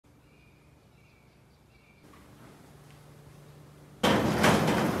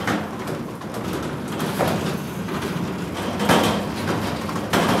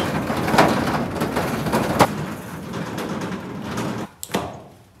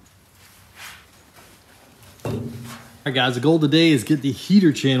Alright guys, the goal today is get the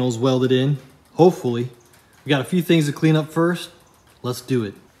heater channels welded in, hopefully. We got a few things to clean up first. Let's do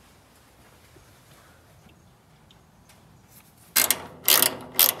it.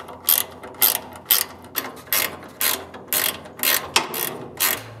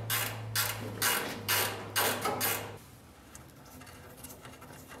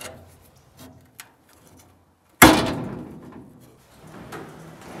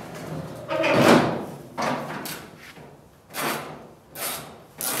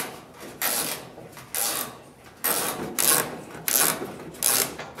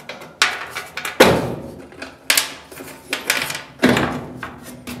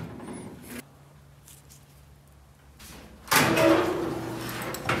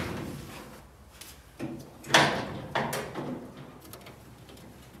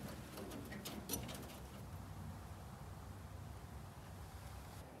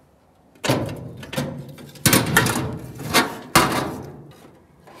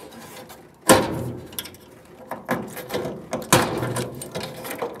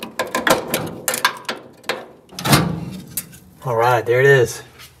 All right, there it is.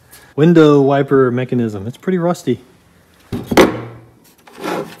 Window wiper mechanism. It's pretty rusty.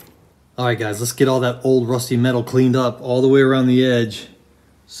 All right, guys, let's get all that old rusty metal cleaned up all the way around the edge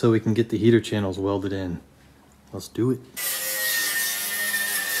so we can get the heater channels welded in. Let's do it.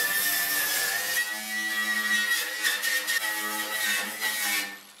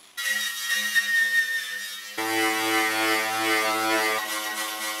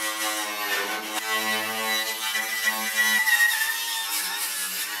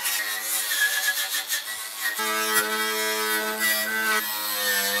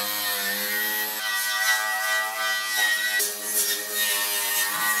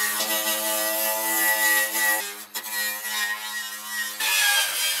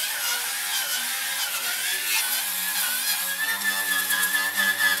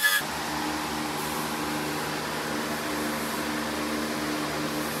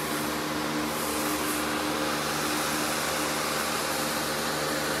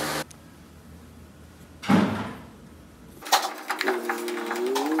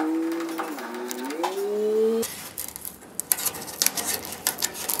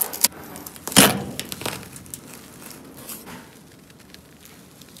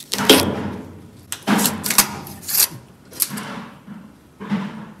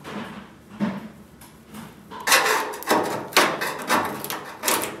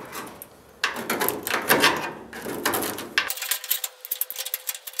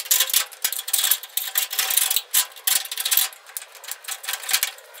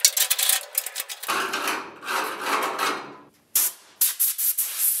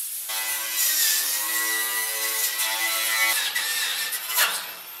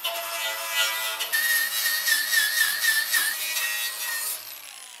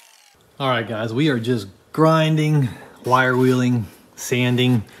 All right, guys, we are just grinding, wire wheeling,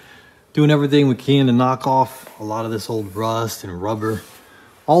 sanding, doing everything we can to knock off a lot of this old rust and rubber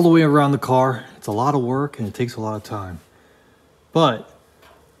all the way around the car. It's a lot of work and it takes a lot of time, but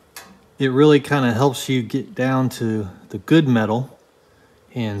it really kind of helps you get down to the good metal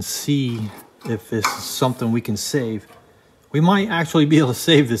and see if this is something we can save. We might actually be able to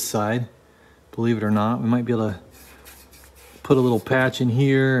save this side, believe it or not. We might be able to put a little patch in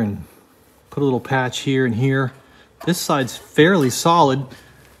here and put a little patch here and here. This side's fairly solid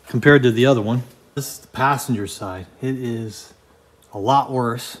compared to the other one. This is the passenger side. It is a lot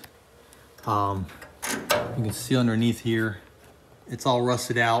worse. You can see underneath here, it's all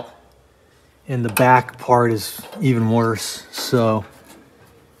rusted out. And the back part is even worse. So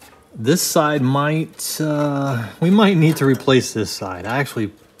this side might, we might need to replace this side. I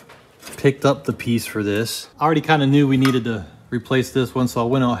actually picked up the piece for this. I already kind of knew we needed to replace this one, so I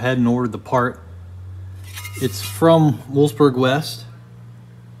went ahead and ordered the part. It's from Wolfsburg West,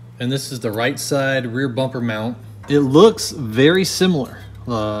 and this is the right side rear bumper mount. It looks very similar.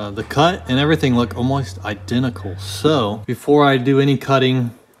 The cut and everything look almost identical. So before I do any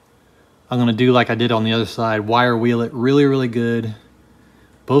cutting, I'm gonna do like I did on the other side, wire wheel it really, really good.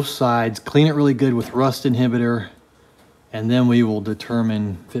 Both sides, clean it really good with rust inhibitor, and then we will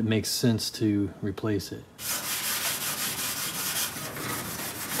determine if it makes sense to replace it.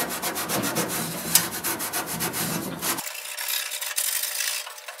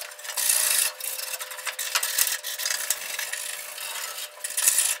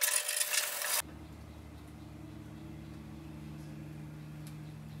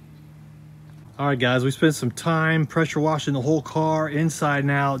 All right, guys, we spent some time pressure washing the whole car inside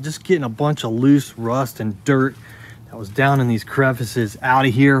and out, just getting a bunch of loose rust and dirt that was down in these crevices out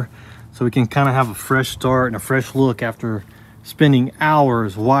of here. so we can kind of have a fresh start and a fresh look after spending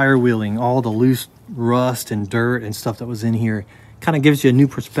hours wire wheeling all the loose rust and dirt and stuff that was in here. Kind of gives you a new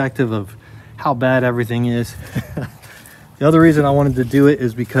perspective of how bad everything is. The other reason I wanted to do it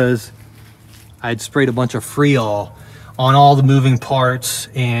is because I had sprayed a bunch of Freol on all the moving parts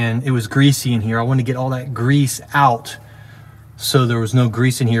and it was greasy in here. I wanted to get all that grease out so there was no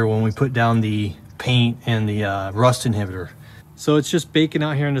grease in here when we put down the paint and the rust inhibitor. So it's just baking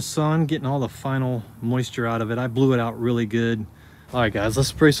out here in the sun, getting all the final moisture out of it. I blew it out really good. All right, guys, let's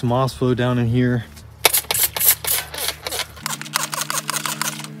spray some Osfo down in here.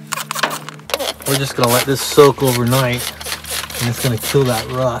 We're just gonna let this soak overnight and it's gonna kill that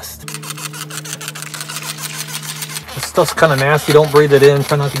rust. This stuff's kind of nasty. Don't breathe it in.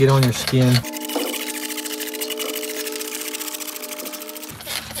 Try not to get on your skin.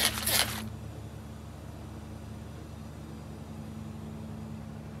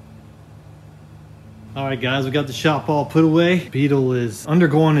 All right, guys, we got the shop all put away. Beetle is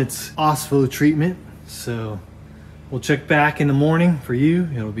undergoing its Osfo treatment, so we'll check back in the morning for you.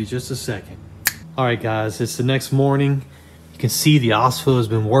 It'll be just a second. All right, guys, it's the next morning. You can see the Osfo has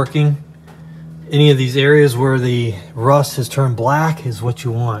been working. Any of these areas where the rust has turned black is what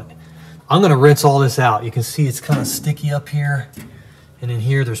you want. I'm gonna rinse all this out. You can see it's kind of sticky up here, and in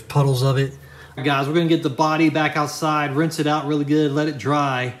here there's puddles of it. All right, guys, we're gonna get the body back outside, rinse it out really good, let it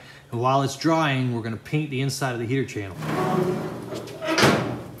dry. And while it's drying, we're gonna paint the inside of the heater channel.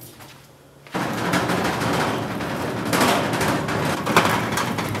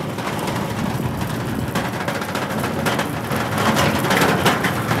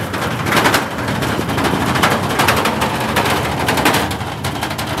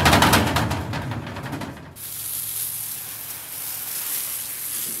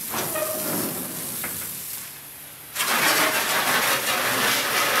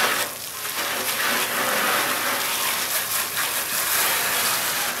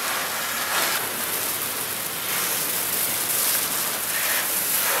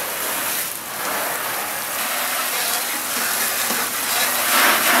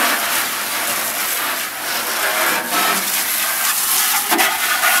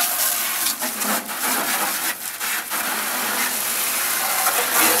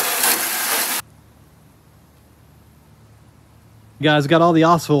 Guys, got all the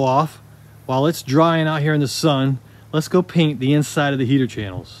Osfo off. While it's drying out here in the sun, let's go paint the inside of the heater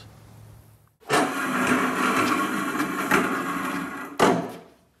channels.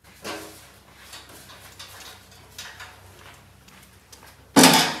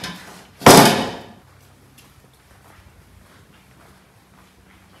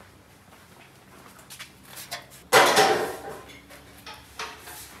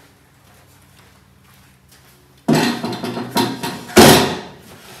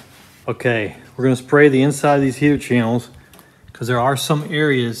 Okay, we're gonna spray the inside of these heater channels because there are some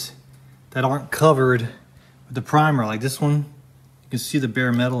areas that aren't covered with the primer. Like this one, you can see the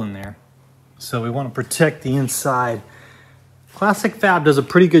bare metal in there. So we want to protect the inside. Classic Fab does a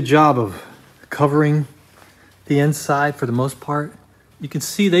pretty good job of covering the inside for the most part. You can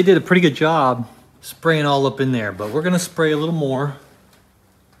see they did a pretty good job spraying all up in there, but we're gonna spray a little more.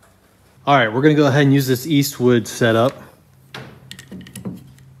 All right, we're gonna go ahead and use this Eastwood setup.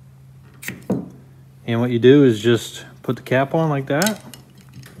 And what you do is just put the cap on like that,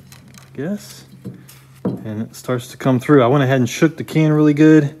 I guess, and it starts to come through. I went ahead and shook the can really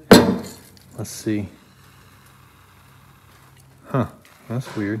good. Let's see. Huh,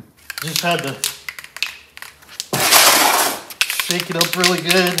 that's weird. Just had to shake it up really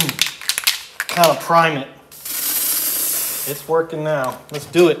good and kind of prime it. It's working now. Let's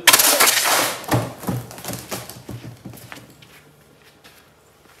do it.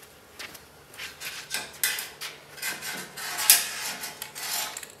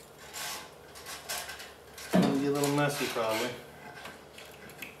 A little messy probably.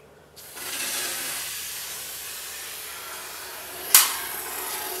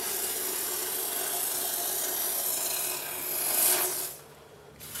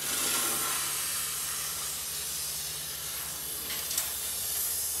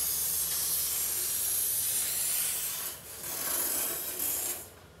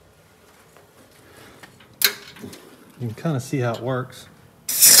 You can kind of see how it works.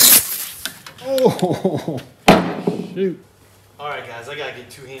 Oh, shoot. All right, guys, I gotta get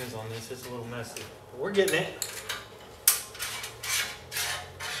two hands on this. It's a little messy. But we're getting it.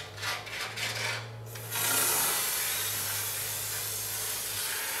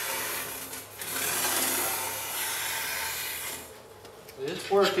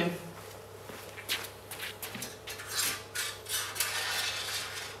 It's working.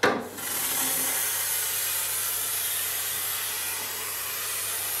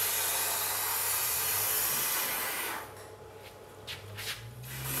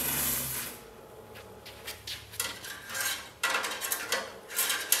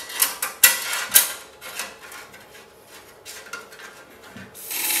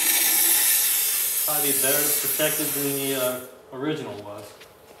 Probably better protected than the original was.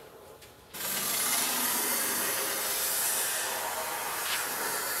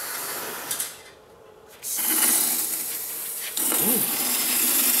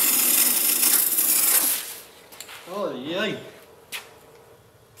 Oh, yay.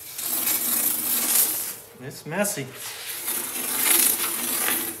 It's messy.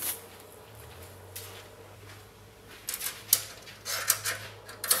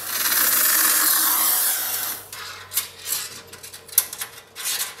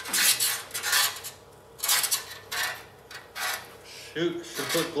 Shoot, should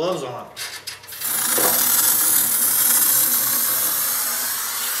put gloves on.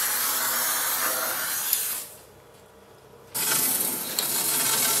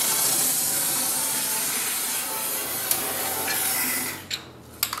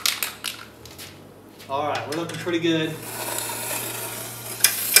 All right, we're looking pretty good.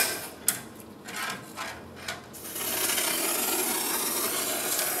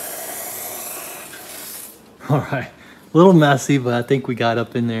 All right, a little messy, but I think we got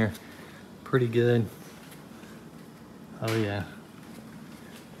up in there pretty good. Oh yeah.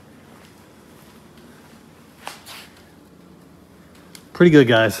 Pretty good,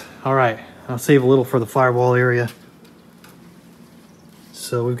 guys. All right, I'll save a little for the firewall area.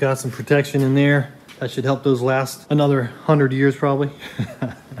 So we've got some protection in there. That should help those last another 100 years probably.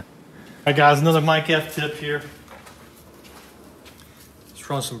 All right guys, another Mike F tip here. Let's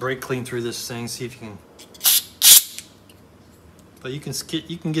run some brake clean through this thing, see if you can. But you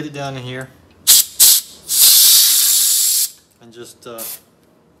can get it down in here. And just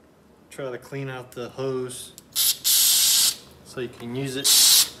try to clean out the hose so you can use it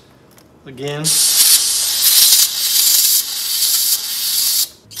again.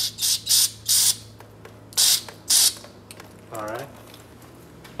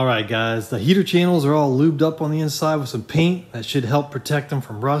 All right guys, the heater channels are all lubed up on the inside with some paint. That should help protect them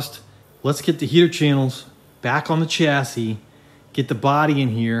from rust. Let's get the heater channels back on the chassis, get the body in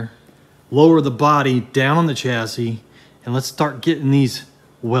here, lower the body down on the chassis, and let's start getting these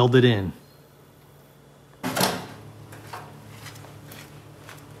welded in.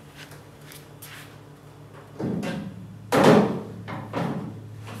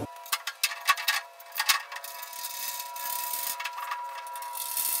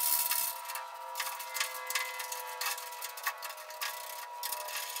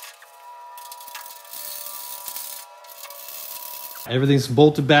 Everything's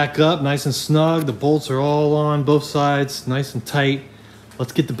bolted back up, nice and snug. The bolts are all on both sides, nice and tight.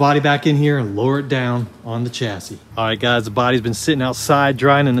 Let's get the body back in here and lower it down on the chassis. All right guys, the body's been sitting outside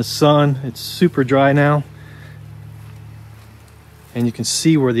drying in the sun. It's super dry now. And you can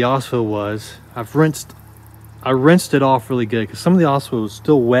see where the OSFO was. I rinsed it off really good because some of the OSFO was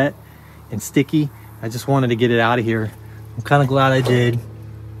still wet and sticky. I just wanted to get it out of here. I'm kind of glad I did.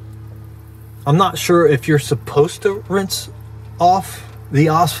 I'm not sure if you're supposed to rinse off the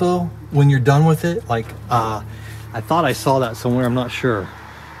OSFO when you're done with it. Like I thought I saw that somewhere, I'm not sure.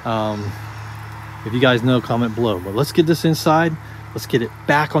 If you guys know, comment below. But let's get this inside, let's get it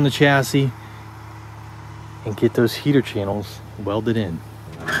back on the chassis and get those heater channels welded in.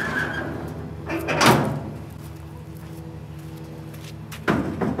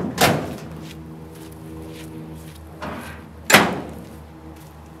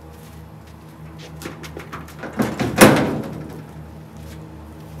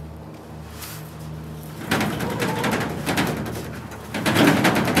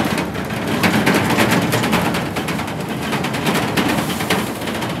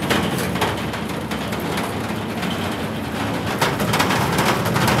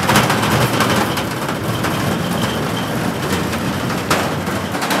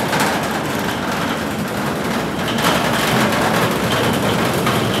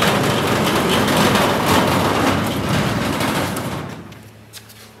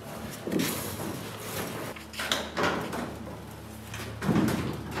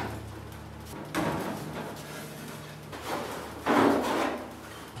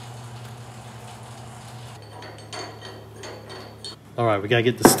 All right, we gotta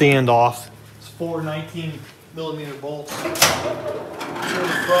get the stand off. It's 4 19mm bolts. 2 in the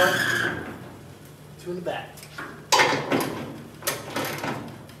front, 2 in the back.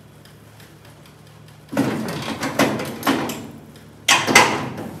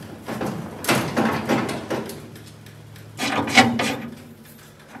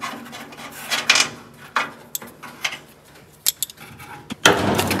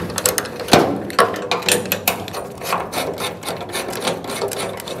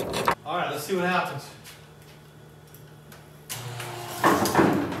 Let's see what happens.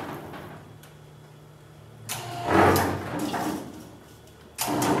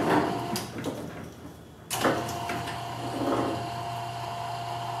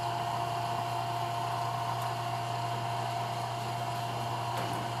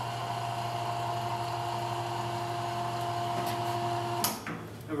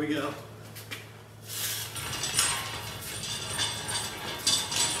 There we go.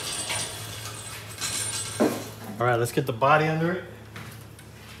 All right, let's get the body under it.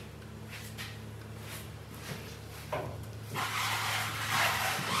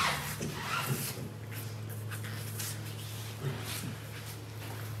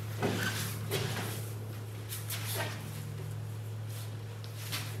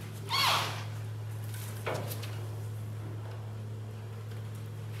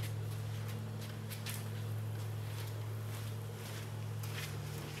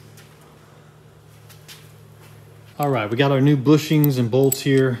 All right, we got our new bushings and bolts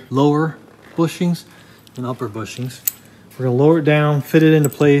here. Lower bushings and upper bushings. We're gonna lower it down, fit it into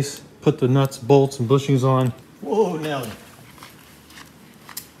place, put the nuts, bolts, and bushings on. Whoa, Nelly.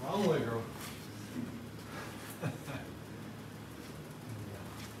 Wrong way, girl.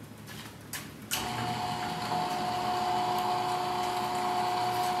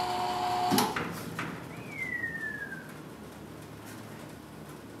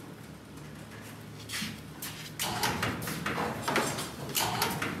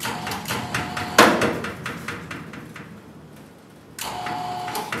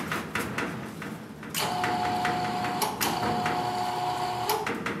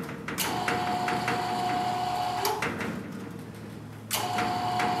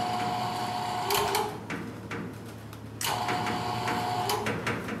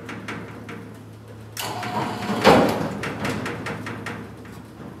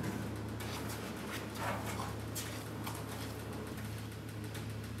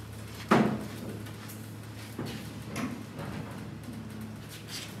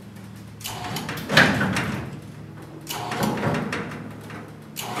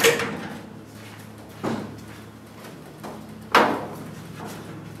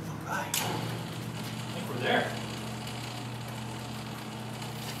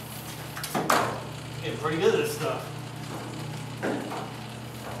 Getting pretty good at this stuff.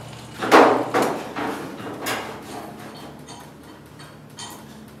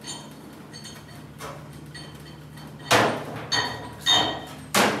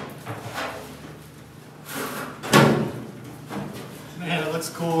 Man, it looks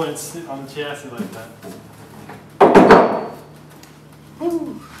cool when it's on the chassis like that.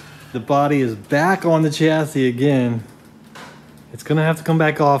 Woo. The body is back on the chassis again. It's gonna have to come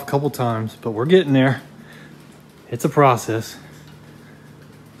back off a couple times, but we're getting there. It's a process.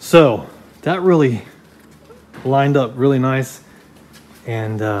 So that really lined up really nice.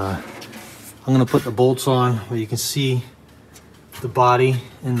 And I'm gonna put the bolts on where you can see the body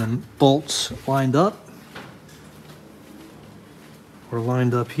and the bolts lined up. We're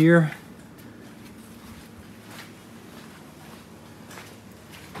lined up here.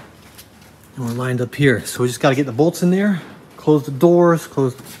 And we're lined up here. So we just gotta get the bolts in there. Close the doors,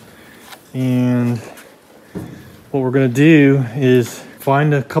 and what we're gonna do is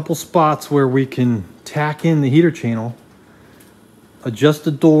find a couple spots where we can tack in the heater channel, adjust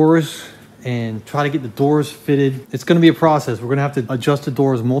the doors, and try to get the doors fitted. It's gonna be a process. We're gonna have to adjust the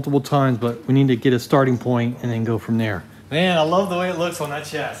doors multiple times, but we need to get a starting point and then go from there. Man, I love the way it looks on that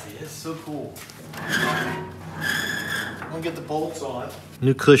chassis. It's so cool. I'm gonna get the bolts on.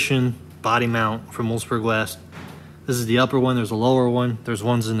 New cushion, body mount from Wolfsburg West. This is the upper one, there's a lower one. There's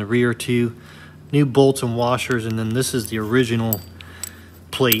ones in the rear too. New bolts and washers, and then this is the original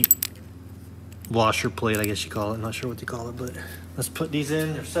plate. Washer plate, I guess you call it. I'm not sure what you call it, but let's put these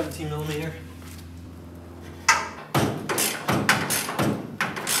in. They're 17 millimeter.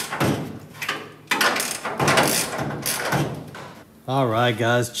 All right,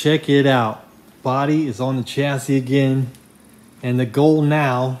 guys, check it out. Body is on the chassis again, and the goal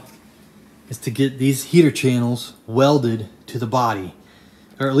now is to get these heater channels welded to the body,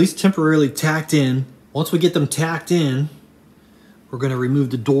 or at least temporarily tacked in. Once we get them tacked in, we're gonna remove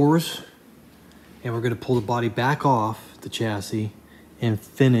the doors and we're gonna pull the body back off the chassis and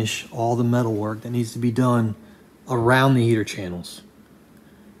finish all the metal work that needs to be done around the heater channels.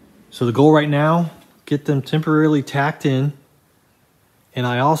 So the goal right now, get them temporarily tacked in, and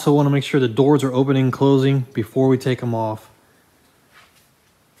I also wanna make sure the doors are opening and closing before we take them off.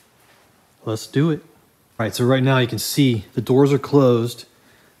 Let's do it. All right, so right now you can see the doors are closed,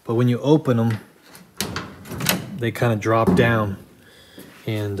 but when you open them, they kind of drop down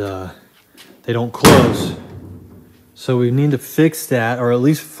and they don't close. So we need to fix that, or at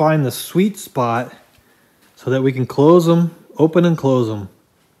least find the sweet spot so that we can close them, open and close them.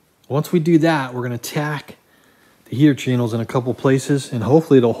 Once we do that, we're gonna tack the heater channels in a couple places and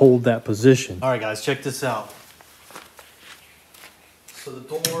hopefully it'll hold that position. All right, guys, check this out. So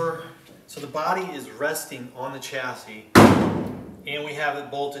the body is resting on the chassis, and we have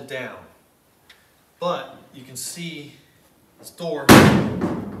it bolted down. But you can see this door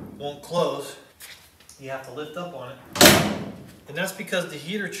won't close. You have to lift up on it. And that's because the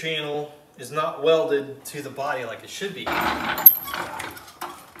heater channel is not welded to the body like it should be.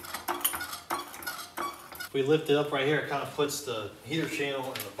 If we lift it up right here, it kind of puts the heater channel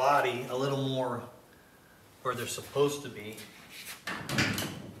and the body a little more where they're supposed to be.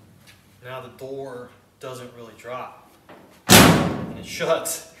 Now the door doesn't really drop. And it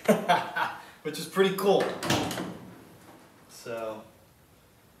shuts, which is pretty cool. So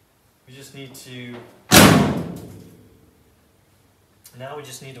we just need to, now we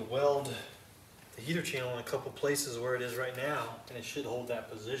just need to weld the heater channel in a couple places where it is right now, and it should hold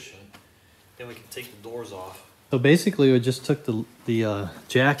that position. Then we can take the doors off. So basically we just took the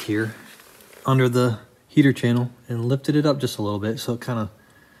jack here under the heater channel and lifted it up just a little bit, so it kind of,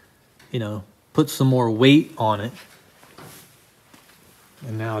 you know, put some more weight on it.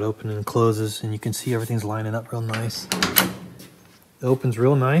 And now it opens and closes, and you can see everything's lining up real nice. It opens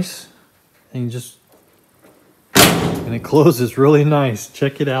real nice, and and it closes really nice.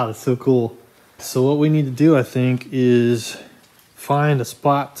 Check it out, it's so cool. So what we need to do, I think, is find a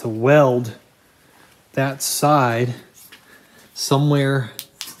spot to weld that side somewhere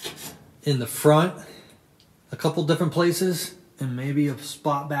in the front, a couple different places, and maybe a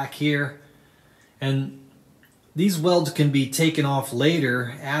spot back here. And these welds can be taken off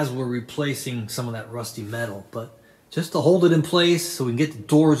later as we're replacing some of that rusty metal, but just to hold it in place so we can get the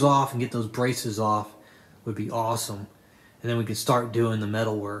doors off and get those braces off would be awesome. And then we can start doing the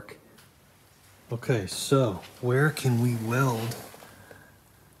metal work. Okay, so where can we weld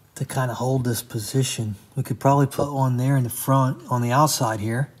to kind of hold this position? We could probably put one there in the front on the outside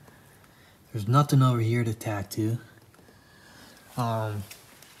here. There's nothing over here to tack to.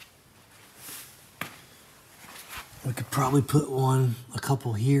 We could probably put a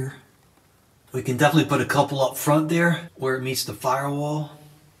couple here. We can definitely put a couple up front there where it meets the firewall,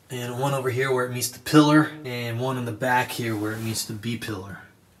 and one over here where it meets the pillar, and one in the back here where it meets the B pillar.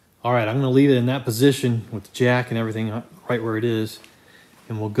 All right, I'm gonna leave it in that position with the jack and everything right where it is,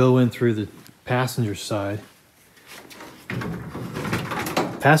 and we'll go in through the passenger side.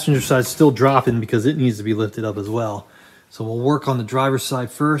 Passenger side's still dropping because it needs to be lifted up as well. So we'll work on the driver's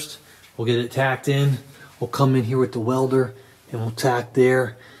side first. We'll get it tacked in. We'll come in here with the welder and we'll tack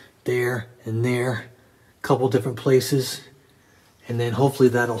there, there, and there, a couple different places. And then hopefully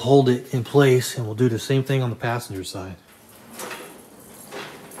that'll hold it in place, and we'll do the same thing on the passenger side.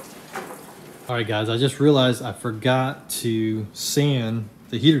 All right guys, I just realized I forgot to sand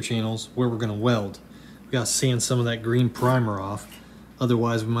the heater channels where we're gonna weld. We gotta sand some of that green primer off.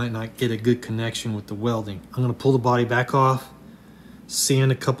 Otherwise we might not get a good connection with the welding. I'm gonna pull the body back off,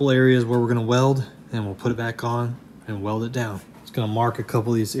 sand a couple areas where we're gonna weld, and we'll put it back on and weld it down. Just gonna mark a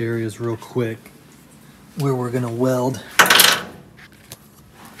couple of these areas real quick where we're gonna weld.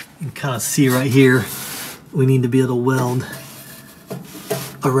 You can kind of see right here, we need to be able to weld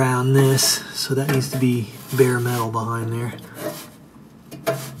around this, so that needs to be bare metal behind there.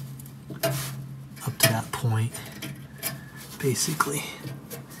 Up to that point, basically.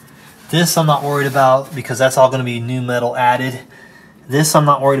 This I'm not worried about because that's all gonna be new metal added. This I'm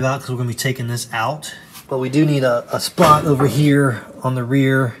not worried about because we're gonna be taking this out. But we do need a spot over here on the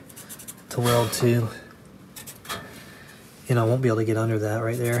rear to weld to. And I won't be able to get under that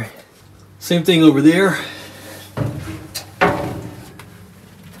right there. Same thing over there.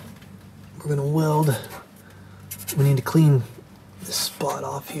 We're gonna weld. We need to clean this spot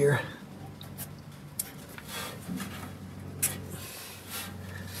off here.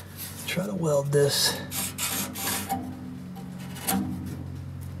 Try to weld this.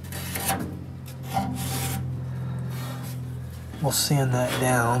 We'll sand that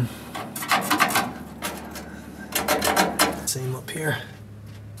down. Same up here.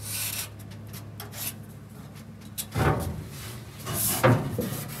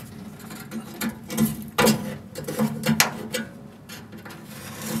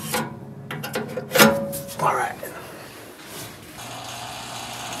 All right.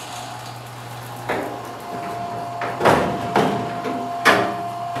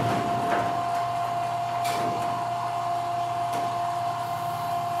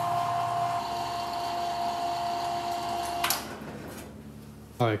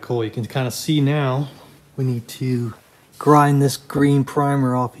 All right, cool. You can kind of see now we need to grind this green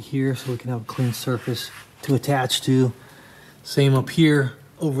primer off of here so we can have a clean surface to attach to. Same up here,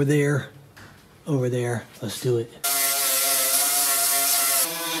 over there, over there. Let's do it.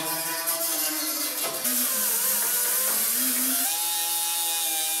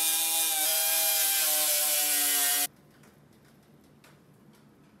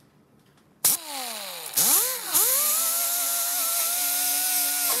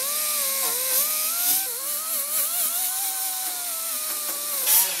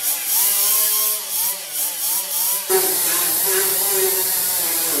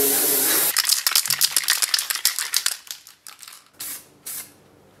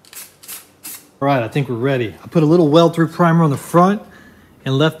 All right, I think we're ready. I put a little weld through primer on the front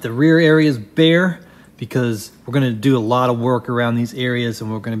and left the rear areas bare because we're gonna do a lot of work around these areas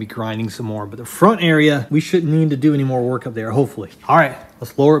and we're gonna be grinding some more. But the front area, we shouldn't need to do any more work up there, hopefully. All right,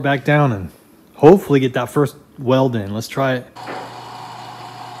 let's lower it back down and hopefully get that first weld in. Let's try it.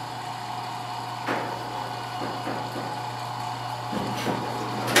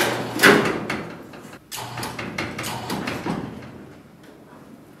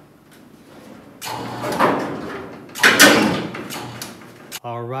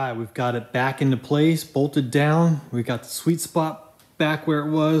 All right, we've got it back into place, bolted down. We've got the sweet spot back where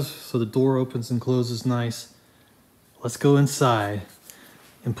it was, so the door opens and closes nice. Let's go inside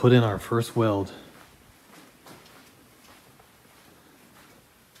and put in our first weld.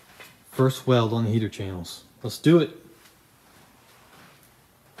 First weld on the heater channels. Let's do it.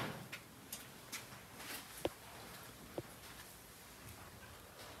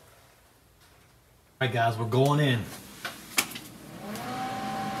 All right, guys, we're going in.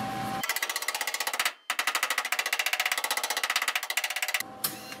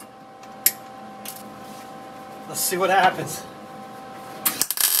 Let's see what happens.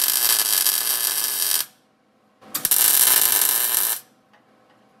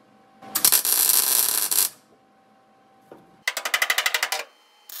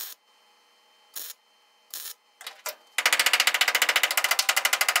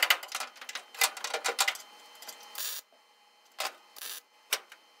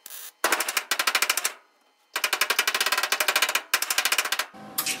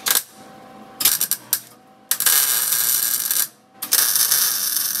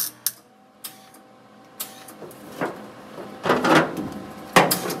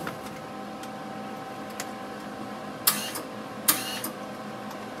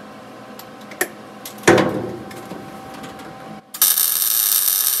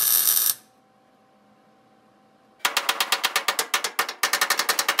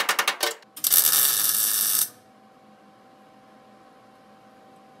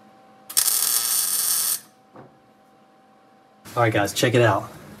 All right, guys, check it out.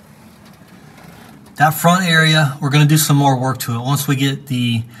 That front area, we're gonna do some more work to it. Once we get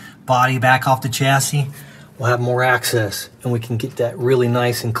the body back off the chassis, we'll have more access and we can get that really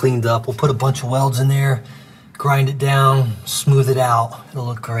nice and cleaned up. We'll put a bunch of welds in there, grind it down, smooth it out. It'll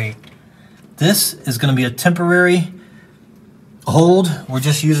look great. This is gonna be a temporary hold. We're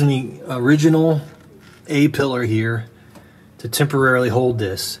just using the original A-pillar here to temporarily hold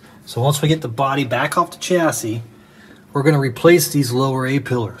this. So once we get the body back off the chassis, we're going to replace these lower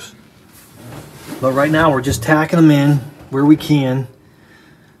A-pillars. But right now we're just tacking them in where we can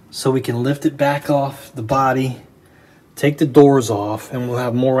so we can lift it back off the body, take the doors off, and we'll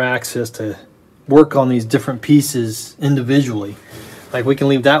have more access to work on these different pieces individually. Like we can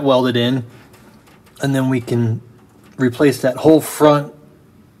leave that welded in and then we can replace that whole front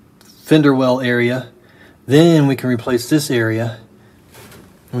fender well area. Then we can replace this area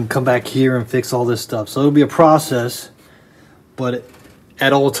and come back here and fix all this stuff. So it'll be a process. But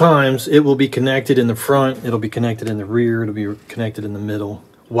at all times, it will be connected in the front, it'll be connected in the rear, it'll be connected in the middle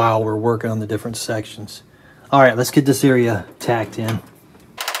while we're working on the different sections. All right, let's get this area tacked in.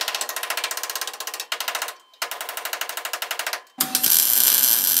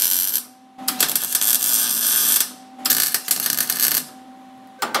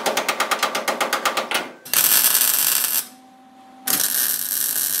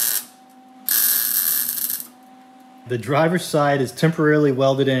 The driver's side is temporarily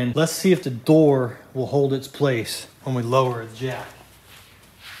welded in. Let's see if the door will hold its place when we lower the jack.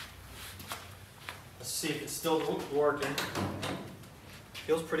 Let's see if it's still working.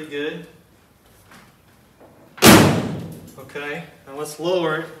 Feels pretty good. Okay, now let's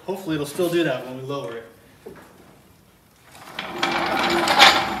lower it. Hopefully it'll still do that when we lower it.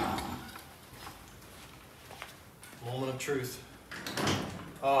 Moment of truth.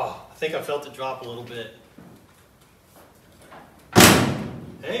 Oh, I think I felt it drop a little bit.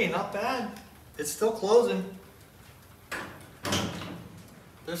 Hey, not bad. It's still closing.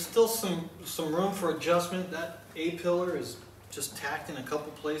 There's still some room for adjustment. That A-pillar is just tacked in a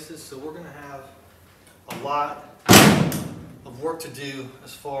couple places, so we're gonna have a lot of work to do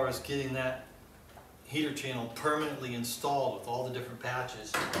as far as getting that heater channel permanently installed with all the different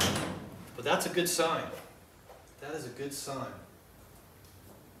patches. But that's a good sign. That is a good sign.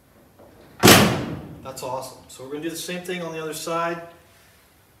 That's awesome. So we're gonna do the same thing on the other side.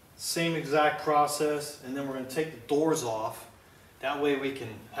 Same exact process, and then we're going to take the doors off. That way we can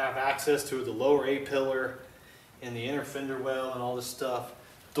have access to the lower A-pillar and the inner fender well and all this stuff.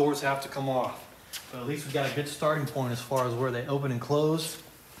 Doors have to come off. But at least we got a good starting point as far as where they open and close.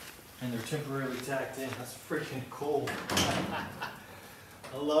 and they're temporarily tacked in. That's freaking cool.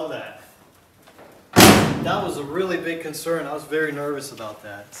 I love that. That was a really big concern. I was very nervous about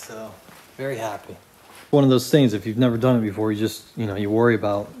that, so very happy. One of those things, if you've never done it before, you just, you worry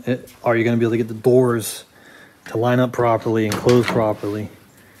about it. Are you going to be able to get the doors to line up properly and close properly?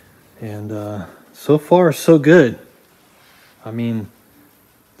 And so far, so good. I mean,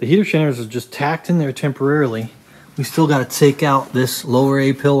 the heater chambers are just tacked in there temporarily. We still got to take out this lower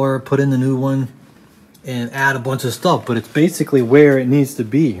A-pillar, put in the new one, and add a bunch of stuff. But it's basically where it needs to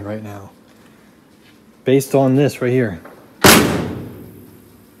be right now, based on this right here.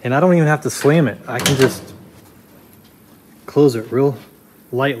 And I don't even have to slam it. I can just close it real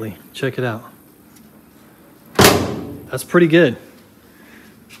lightly. Check it out. That's pretty good.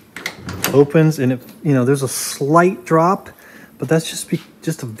 Opens, and there's a slight drop, but that's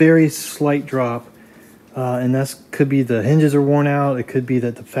just a very slight drop. And that could be the hinges are worn out. It could be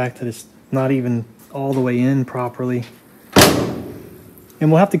that the fact that it's not even all the way in properly.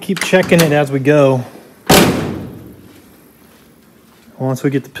 And we'll have to keep checking it as we go. Once we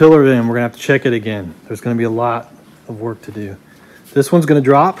get the pillar in, we're gonna have to check it again. There's gonna be a lot of work to do. This one's gonna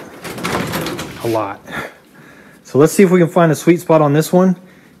drop a lot. So let's see if we can find a sweet spot on this one,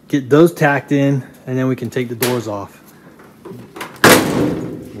 get those tacked in, and then we can take the doors off.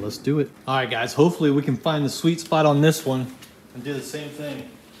 Let's do it. All right, guys, hopefully we can find the sweet spot on this one and do the same thing.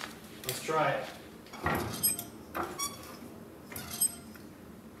 Let's try it.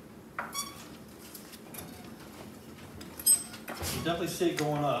 You definitely see it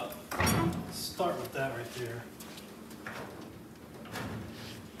going up. Let's start with that right there.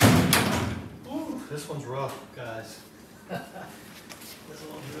 Ooh, this one's rough, guys. This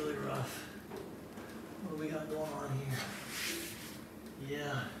one's really rough. What do we got going on here?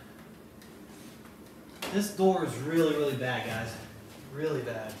 Yeah. This door is really, really bad, guys. Really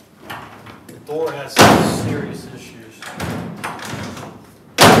bad. The door has some serious issues.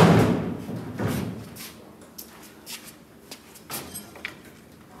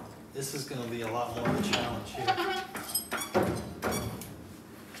 This is going to be a lot more of a challenge here.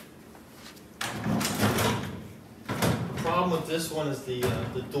 The problem with this one is the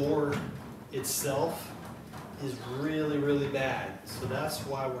door itself is really, really bad. So that's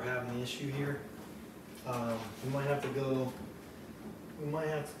why we're having the issue here. We might have to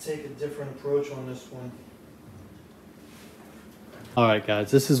take a different approach on this one. All right,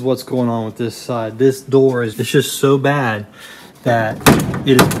 guys, this is what's going on with this side. This door it's just so bad that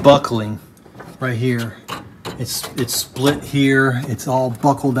it is buckling right here. It's split here. It's all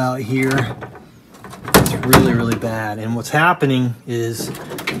buckled out here. It's really, really bad. And what's happening is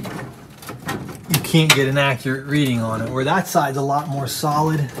you can't get an accurate reading on it. Where that side's a lot more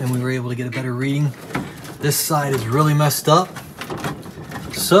solid and we were able to get a better reading. This side is really messed up.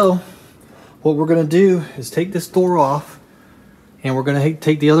 So what we're gonna do is take this door off, and we're gonna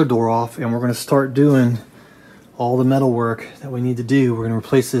take the other door off, and we're gonna start doing all the metal work that we need to do. We're gonna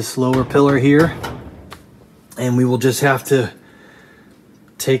replace this lower pillar here, and we will just have to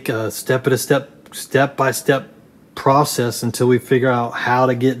take a step by step process until we figure out how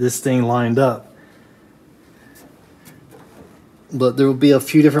to get this thing lined up. But there will be a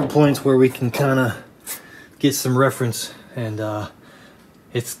few different points where we can kind of get some reference, and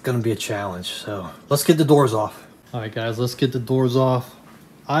it's gonna be a challenge. So let's get the doors off. All right, guys, let's get the doors off.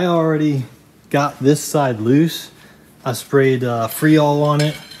 I already got this side loose. I sprayed Freol on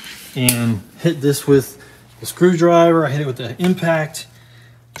it and hit this with the screwdriver. I hit it with the impact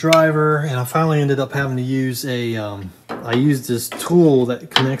driver, and I finally ended up having to use I used this tool that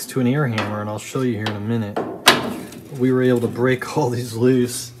connects to an air hammer, and I'll show you here in a minute. We were able to break all these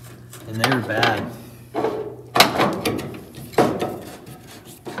loose, and they were bad.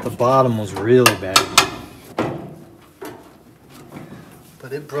 The bottom was really bad,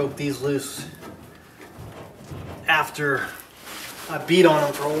 but it broke these loose after I beat on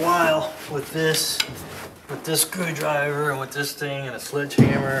them for a while with this screwdriver and with this thing and a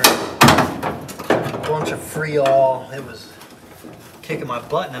sledgehammer, a bunch of Freol. It was kicking my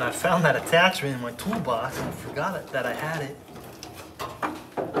butt, and then I found that attachment in my toolbox and I forgot that I had it.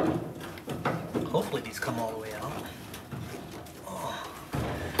 Hopefully these come all the way out.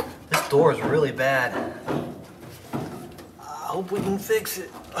 This door is really bad. I hope we can fix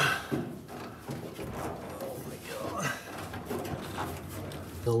it. Oh my God.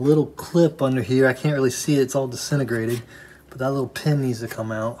 The little clip under here, I can't really see it, it's all disintegrated, but that little pin needs to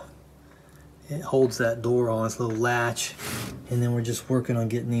come out. It holds that door on, its little latch. And then we're just working on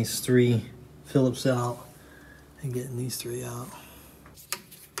getting these 3 Phillips out and getting these 3 out.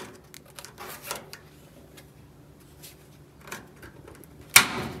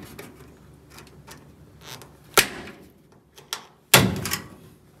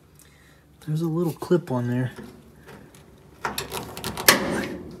 There's a little clip on there.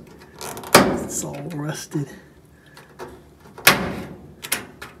 It's all rusted.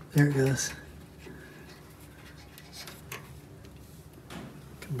 There it goes.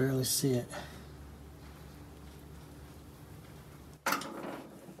 Can barely see it.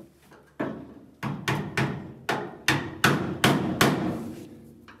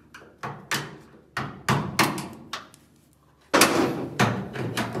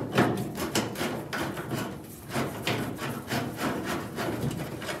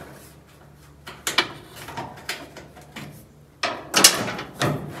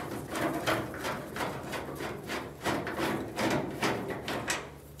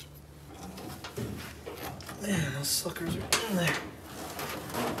 Man, those suckers are in there.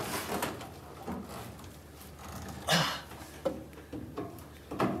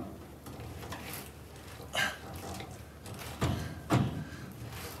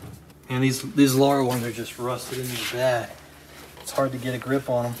 And these lower ones are just rusted in there bad. It's hard to get a grip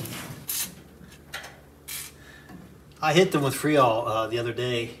on them. I hit them with Freol the other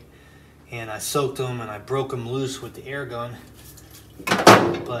day, and I soaked them and I broke them loose with the air gun.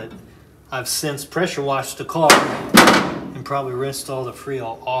 But I've since pressure washed the car and probably rinsed all the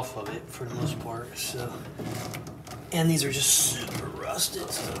Freol off of it for the most part. So, and these are just super rusted.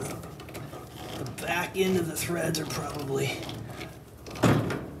 So the back end of the threads are probably,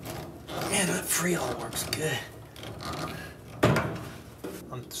 man, that Freol works good.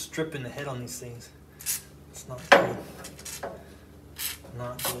 I'm stripping the head on these things. It's not good.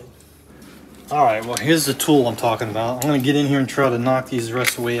 Not good. All right, well, here's the tool I'm talking about. I'm gonna get in here and try to knock these the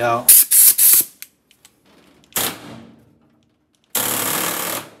rest of the way out.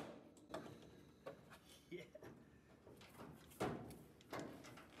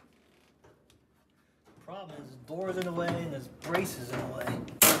 Problem is, the door's in the way and this brace is in the way.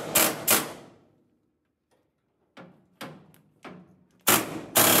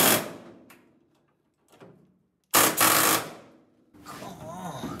 Come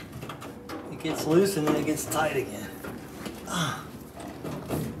on. It gets loose and then it gets tight again.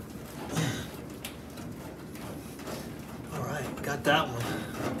 Alright, got that one.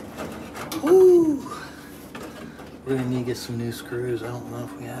 Woo! We're gonna need to get some new screws. I don't know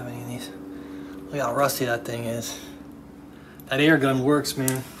if we have any of these. Look how rusty that thing is. That air gun works,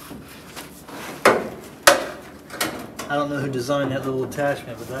 man. I don't know who designed that little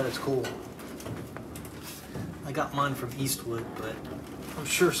attachment, but that is cool. I got mine from Eastwood, but I'm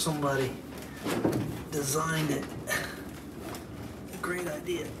sure somebody designed it. Great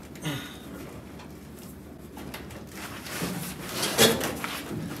idea.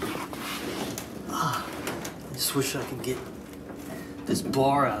 I just wish I could get this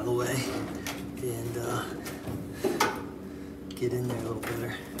bar out of the way and get in there a little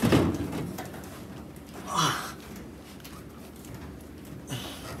better.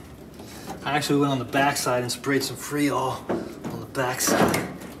 I actually went on the backside and sprayed some Freol on the backside.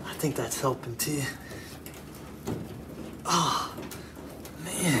 I think that's helping too. Oh,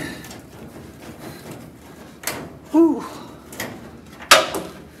 man. Whew.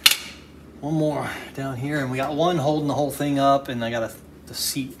 One more down here, and we got one holding the whole thing up, and I got the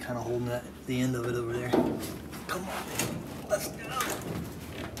seat kind of holding the end of it over there. Come on, baby. Let's go.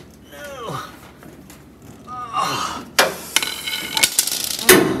 No. Oh.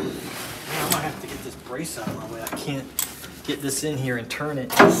 Man, I might have to get this brace out of my way. I can't get this in here and turn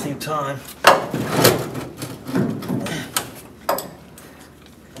it at the same time.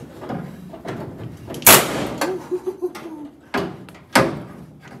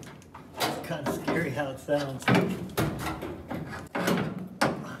 It's kind of scary how it sounds.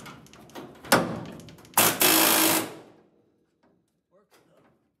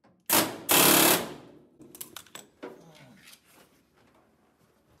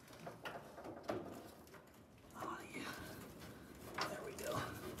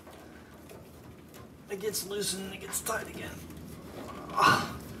 It gets loose and it gets tight again.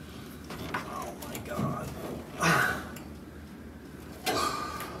 Oh my God.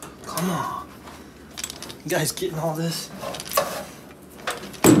 Come on. You guys getting all this?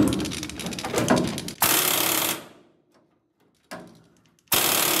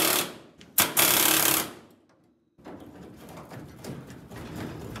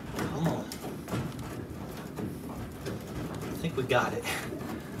 Come on. I think we got it.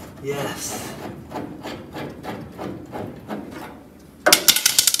 Yes.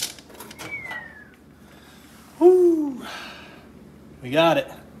 Woo! We got it.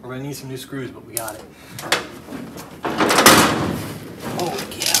 We're gonna need some new screws, but we got it. Holy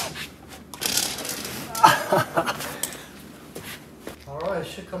cow. All right, it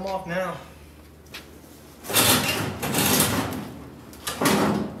should come off now.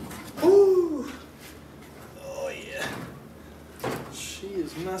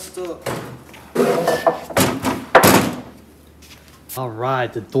 is messed up. All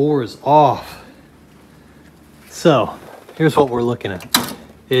right, the door is off. So here's what we're looking at.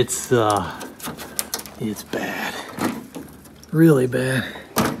 It's bad, really bad.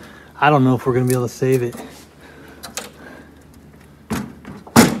 I don't know if we're gonna be able to save it.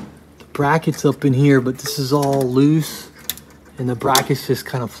 The bracket's up in here, but this is all loose, and the bracket's just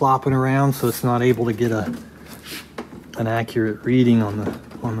kind of flopping around, so it's not able to get an accurate reading on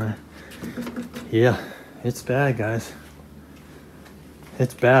the. Yeah, it's bad, guys.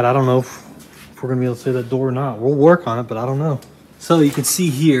 It's bad. I don't know if we're gonna be able to save that door or not. We'll work on it, but I don't know. So you can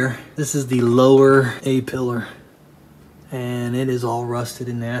see here, this is the lower A-pillar, and it is all rusted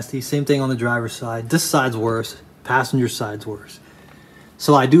and nasty. Same thing on the driver's side. This side's worse, passenger side's worse.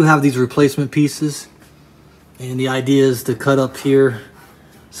 So I do have these replacement pieces, and the idea is to cut up here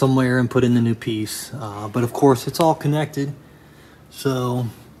somewhere and put in the new piece. But of course, it's all connected, so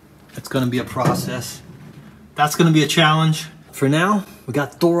it's gonna be a process. That's gonna be a challenge. For now, we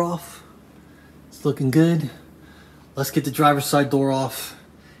got the door off. It's looking good. Let's get the driver's side door off,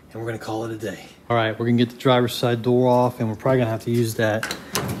 and we're gonna call it a day. All right, we're gonna get the driver's side door off, and we're probably gonna have to use that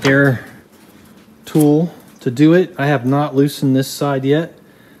air tool to do it. I have not loosened this side yet,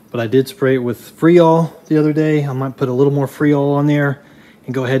 but I did spray it with Freol the other day. I might put a little more Freol on there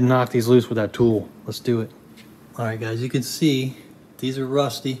and go ahead and knock these loose with that tool. Let's do it. All right, guys, you can see these are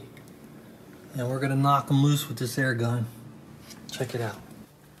rusty, and we're gonna knock them loose with this air gun. Check it out.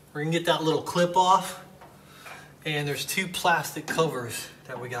 We're gonna get that little clip off. And there's two plastic covers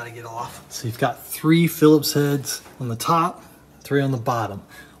that we got to get off. So you've got 3 Phillips heads on the top, 3 on the bottom.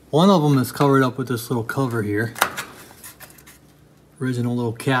 One of them is covered up with this little cover here. Original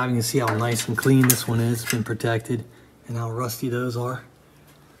little cap. You can see how nice and clean this one is. It's been protected, and how rusty those are.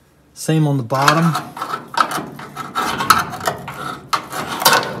 Same on the bottom.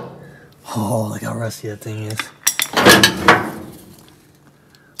 Oh, look how rusty that thing is.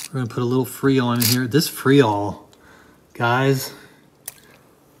 We're gonna put a little Freon in here. This Freon, guys,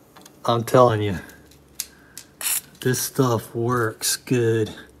 I'm telling you, this stuff works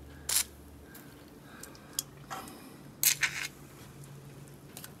good.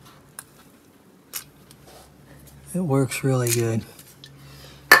 It works really good.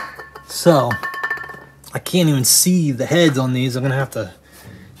 So, I can't even see the heads on these. I'm gonna have to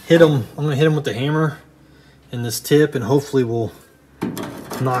hit them. I'm gonna hit them with the hammer and this tip, and hopefully we'll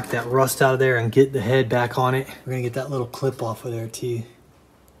knock that rust out of there and get the head back on it. We're gonna get that little clip off of there too,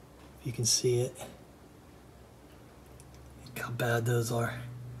 if you can see it. Look how bad those are.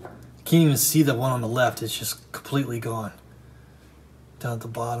 You can't even see the one on the left. It's just completely gone down at the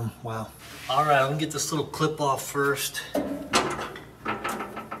bottom. Wow. All right, I'm gonna get this little clip off first.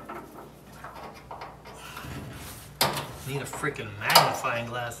 Need a freaking magnifying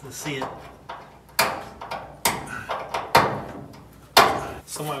glass to see it.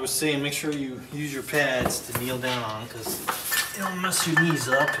 Somebody was saying make sure you use your pads to kneel down on, because it'll mess your knees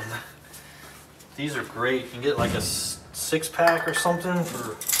up. And these are great. You can get like a 6-pack or something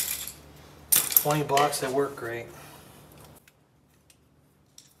for 20 bucks. They work great.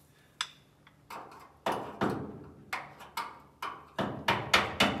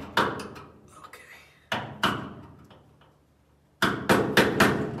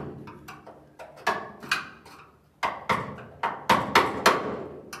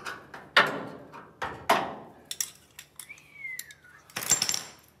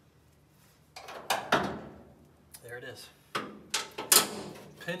 There it is.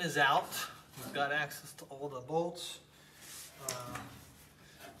 Pin is out. We've got access to all the bolts.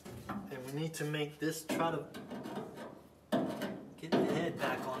 And we need to make this, try to get the head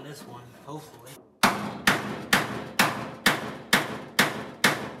back on this one, hopefully.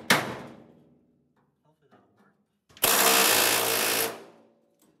 Hopefully that'll work.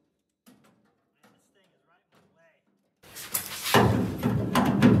 Man, this thing is right in the way.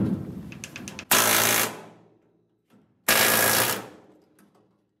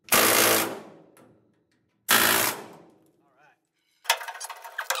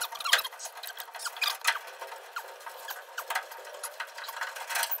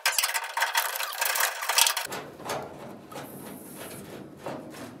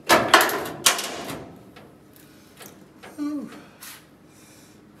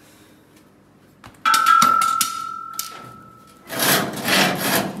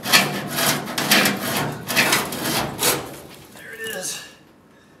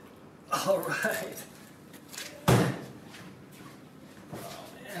 All right. Oh,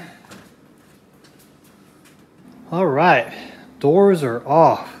 man. All right, doors are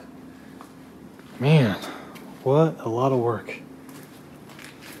off. Man, what a lot of work.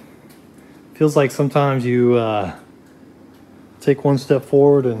 Feels like sometimes you take one step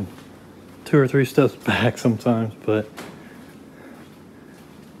forward and 2 or 3 steps back sometimes, but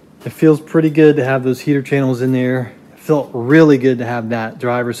it feels pretty good to have those heater channels in there. It felt really good to have that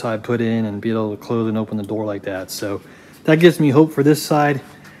driver's side put in and be able to close and open the door like that. So that gives me hope for this side.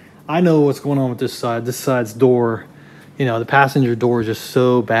 I know what's going on with this side. This side's door, you know, the passenger door is just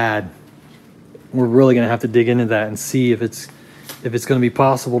so bad. We're really gonna have to dig into that and see if it's gonna be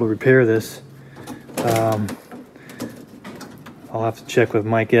possible to repair this. I'll have to check with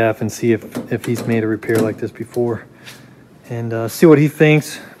Mike F and see if he's made a repair like this before and see what he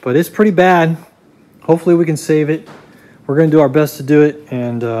thinks. But it's pretty bad. Hopefully we can save it. We're gonna do our best to do it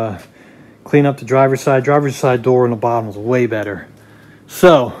and clean up the driver's side. Driver's side door on the bottom is way better.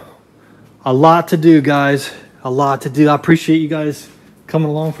 So, a lot to do, guys. A lot to do. I appreciate you guys coming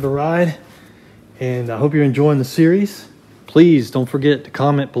along for the ride. And I hope you're enjoying the series. Please don't forget to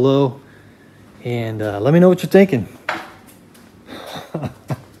comment below and let me know what you're thinking.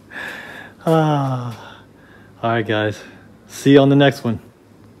 All right, guys. See you on the next one.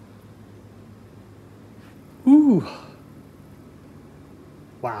 Ooh.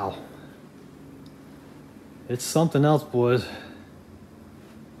 Wow. It's something else, boys.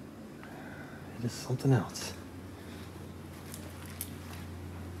 It is something else.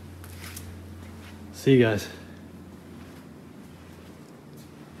 See you guys.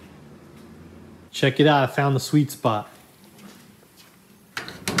 Check it out. I found the sweet spot.